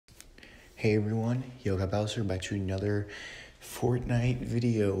Hey everyone, Yoga Bowser back to another Fortnite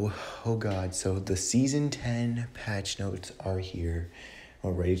video. Oh god, so the season 10 patch notes are here.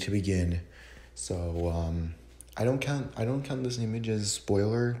 We're ready to begin. So I don't count this image as a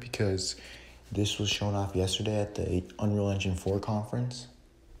spoiler because this was shown off yesterday at the Unreal Engine 4 conference.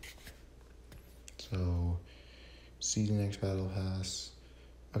 So Season X Battle Pass.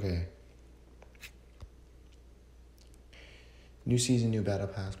 Okay. New season, new battle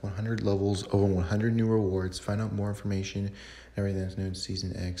pass, 100 levels, over 100 new rewards. Find out more information, everything that's new in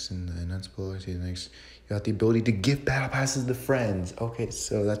Season X and the announced below Season X. You got the ability to give battle passes to friends. Okay,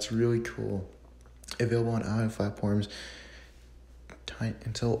 so that's really cool. Available on all platforms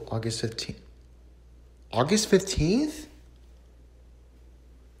until August 15th. August 15th?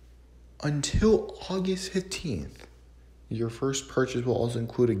 Until August 15th. Your first purchase will also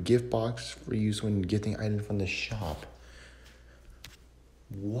include a gift box for use when gifting items from the shop.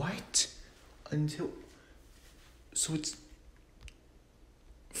 What? So it's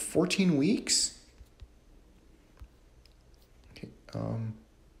 14 weeks? Okay,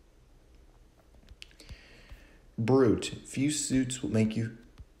 Brute. Few suits make you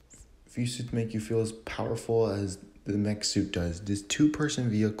feel as powerful as the mech suit does. This two-person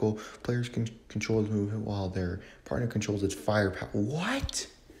vehicle, players can control its movement while their partner controls its firepower. What?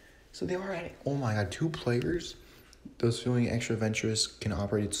 So they are adding, oh my god, 2 players? Those feeling extra adventurous can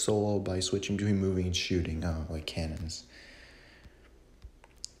operate it solo by switching between moving and shooting, like cannons.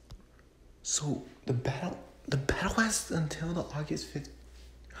 So the battle lasts until the August 5th.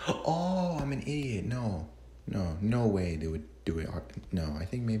 Oh, I'm an idiot. No way they would do it. No, I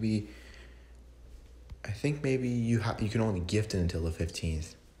think maybe you can only gift it until the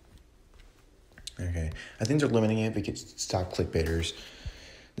 15th. Okay, I think they're limiting it because stop clickbaiters.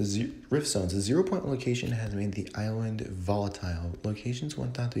 The Rift Zones, the 0 point location has made the island volatile. Locations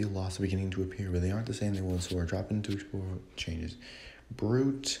once thought to be lost are beginning to appear, but they aren't the same they once were. Drop into explore changes.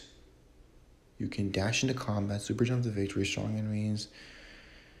 Brute. You can dash into combat, super jump to victory, strong enemies.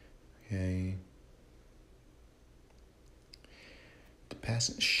 Okay. The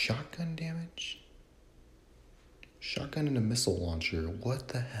pass shotgun damage. Shotgun and a missile launcher. What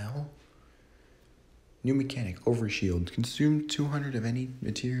the hell? New mechanic, overshield. Consume 200 of any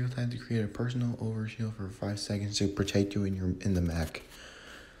material type to create a personal overshield for 5 seconds to protect you in the mech.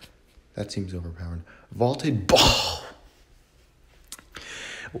 That seems overpowered. Vaulted ball.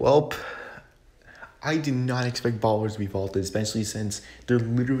 Welp, I did not expect ballers to be vaulted, especially since they're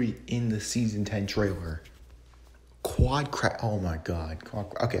literally in the Season 10 trailer. Quad crash. Oh my god.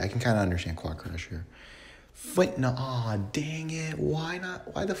 Okay, I can kind of understand quad crash here. Flint knock. Aw, dang it. Why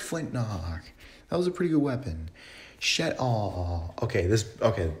not? Why the flint knock? That was a pretty good weapon. Okay, this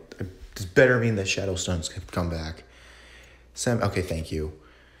better mean that Shadow Stones can come back. Okay, thank you.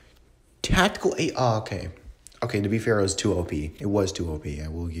 Tactical 8. Oh, okay. Okay, to be fair, it was too OP. It was too OP. I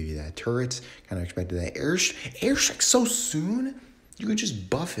will give you that. Turrets, kind of expected that. Airstrike so soon? You could just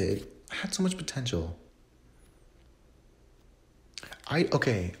buff it. It had so much potential.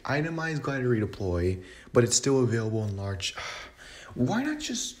 Itemized glider redeploy, but it's still available in large. Why not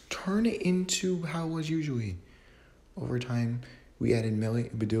just turn it into how it was usually? Over time, we added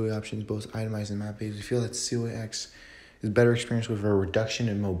mobility options, both itemized and map-based. We feel that COX is a better experience with a reduction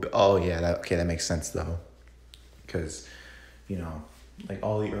in mobility. Oh, yeah, that makes sense, though. Because, like,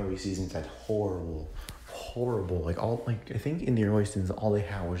 all the early seasons had horrible, I think in the early seasons, all they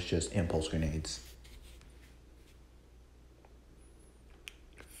had was just impulse grenades.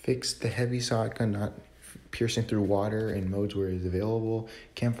 Fix the heavy shotgun not piercing through water in modes where it's available.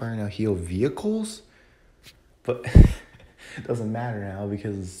 Campfire now heal vehicles, but it doesn't matter now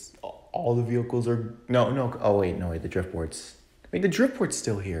because all the vehicles are no. Oh wait, the driftboard's. The driftboard's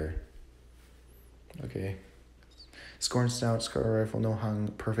still here. Okay. Scorn Stout, Scar Rifle, no hung,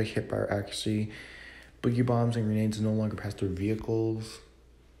 perfect hipfire accuracy. Boogie bombs and grenades no longer pass through vehicles.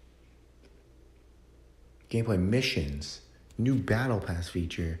 Gameplay missions. New battle pass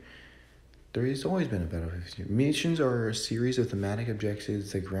feature. There has always been a battle pass feature. Missions are a series of thematic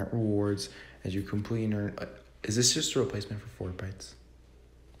objectives that grant rewards as you complete and earn. Is this just a replacement for Fortnite?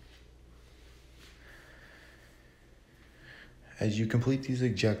 As you complete these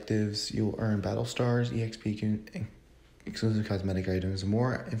objectives, you'll earn battle stars, EXP, and exclusive cosmetic items.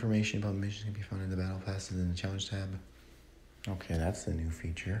 More information about missions can be found in the battle passes in the challenge tab. Okay, that's the new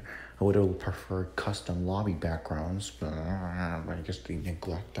feature. I would have preferred custom lobby backgrounds, but I guess they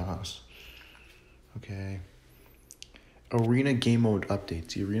neglect us. Okay. Arena game mode updates.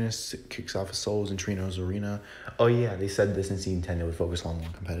 The arena kicks off with Souls and Trino's arena. Oh yeah, they said this in Season 10. It would focus on more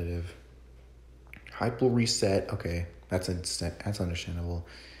competitive. Hype will reset. Okay, that's understandable.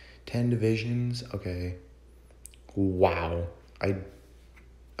 10 divisions. Okay. Wow. Okay,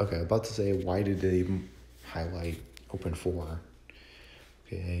 I'm about to say, why did they highlight open 4?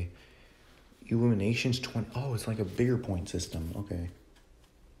 Okay. Illuminations 20. Oh, it's like a bigger point system. Okay.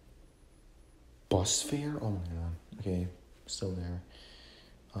 Bus fare? Oh my god. Okay. Still there.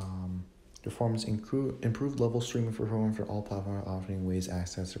 Performance improved level streaming performance for all platforms, offering ways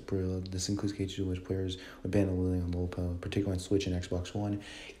access to pre. This includes cases in which players would ban on low power, particularly on Switch and Xbox One.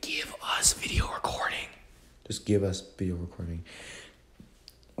 Give us video recording. Just give us video recording.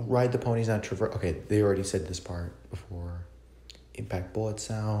 Ride the ponies on traverse. Okay, they already said this part before. Impact bullet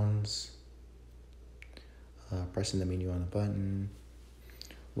sounds. Pressing the menu on the button.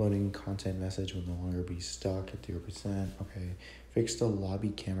 Loading content message will no longer be stuck at 0%. Okay. Fix the lobby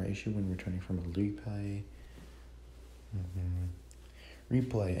camera issue when returning from a replay.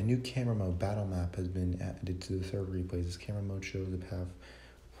 Replay. A new camera mode battle map has been added to the third replay. This camera mode shows the path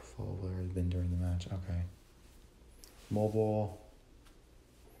follower has been during the match. Okay. Mobile.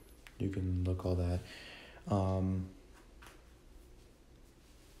 You can look all that.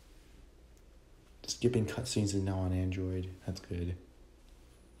 Skipping cutscenes is now on Android. That's good.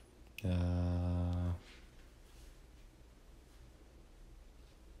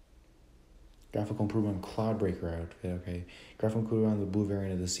 Graphical improvement on Cloudbreaker outfit. Okay. Graphical improvement on the blue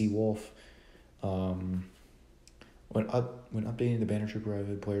variant of the Sea Wolf. When updating the Banner Trooper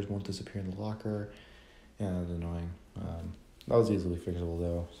outfit, players won't disappear in the locker. Yeah, that's annoying. That was easily fixable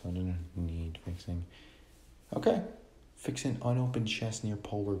though, so I didn't need fixing. Okay. Fixing unopened chest near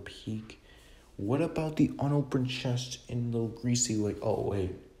Polar Peak. What about the unopened chest in the Greasy Lake? Oh,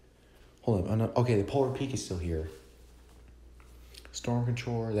 wait. Hold on. Okay, the Polar Peak is still here. Storm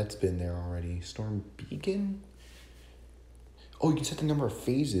Controller, that's been there already. Storm Beacon? Oh, you can set the number of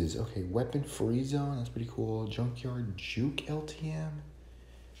phases. Okay, Weapon Free Zone, that's pretty cool. Junkyard Juke LTM.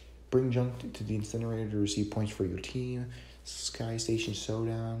 Bring junk to the incinerator to receive points for your team. Sky Station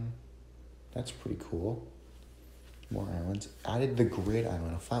Showdown. That's pretty cool. More islands. Added the grid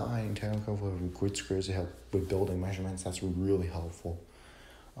island. A flat line and technical with grid squares to help with building measurements. That's really helpful.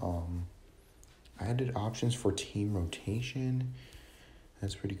 Added options for team rotation.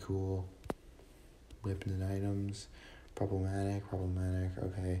 That's pretty cool. Weapons and items. Problematic.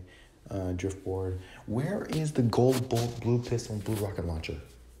 Okay. Driftboard. Where is the gold bolt, blue pistol, and blue rocket launcher?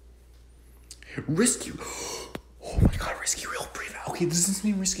 Risky. Oh my god, Risky Reels brief. Okay, does this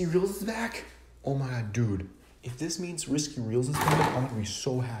mean Risky Reels is back? Oh my god, dude. If this means Risky Reels is back, I'm gonna be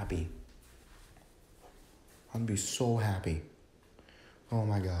so happy. I'm gonna be so happy. Oh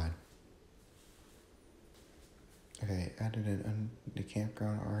my god. Okay, added the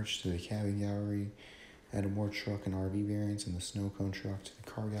campground arch to the cabin gallery. Added more truck and RV variants in the snow cone truck to the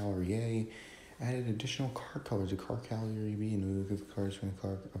car gallery. Yay. Added additional car colors to car gallery B and look at the cars from the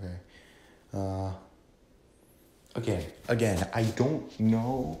car. Okay. Again, I don't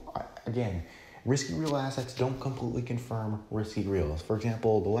know. Risky Reel assets don't completely confirm Risky Reels. For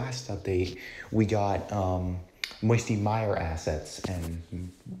example, the last update, we got Moisty Meyer assets,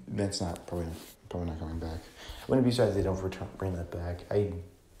 and that's probably not coming back. I wouldn't be surprised if they don't bring that back. I'm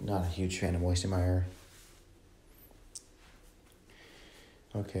not a huge fan of Moisty Meyer.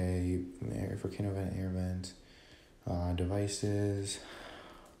 Okay, for Kin event, air vent, devices.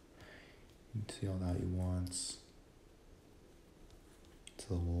 You can see all that you want. It's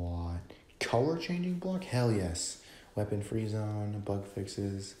a lot. Color changing block? Hell yes. Weapon free zone, bug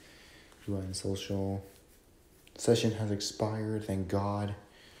fixes, UN social. Session has expired, thank God.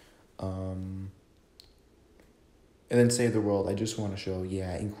 And then Save the World, I just want to show,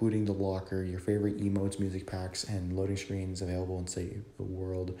 including the locker, your favorite emotes, music packs, and loading screens available in Save the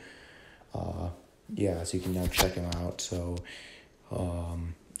World. So you can now check them out. So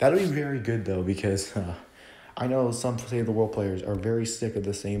that'll be very good, though, because I know some Save the World players are very sick of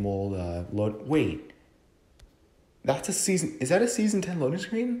the same old load. Wait, that's a season. Is that a season 10 loading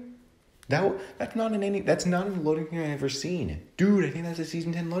screen? That's not a loading screen I've ever seen. Dude, I think that's a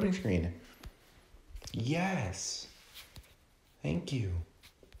season 10 loading screen. Yes. Thank you.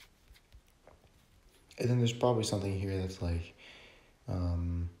 And then there's probably something here that's like,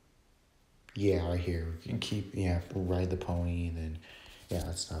 right here. You can keep, ride the pony, and then,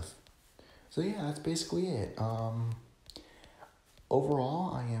 that stuff. So that's basically it.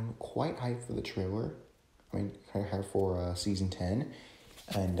 Overall, I am quite hyped for the trailer. I mean, kind of hyped for season 10.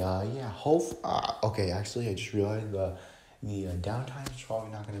 And actually, I just realized the downtime is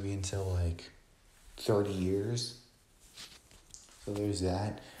probably not going to be until like 30 years. So there's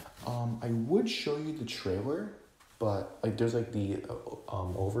that. I would show you the trailer, but like there's like the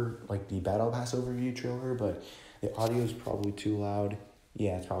the Battle Pass overview trailer, but the audio is probably too loud.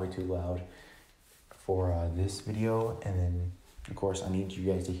 Yeah, it's probably too loud for this video. And then, of course, I need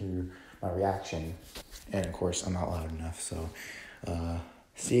you guys to hear my reaction. And, of course, I'm not loud enough. So,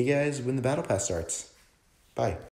 see you guys when the battle pass starts. Bye.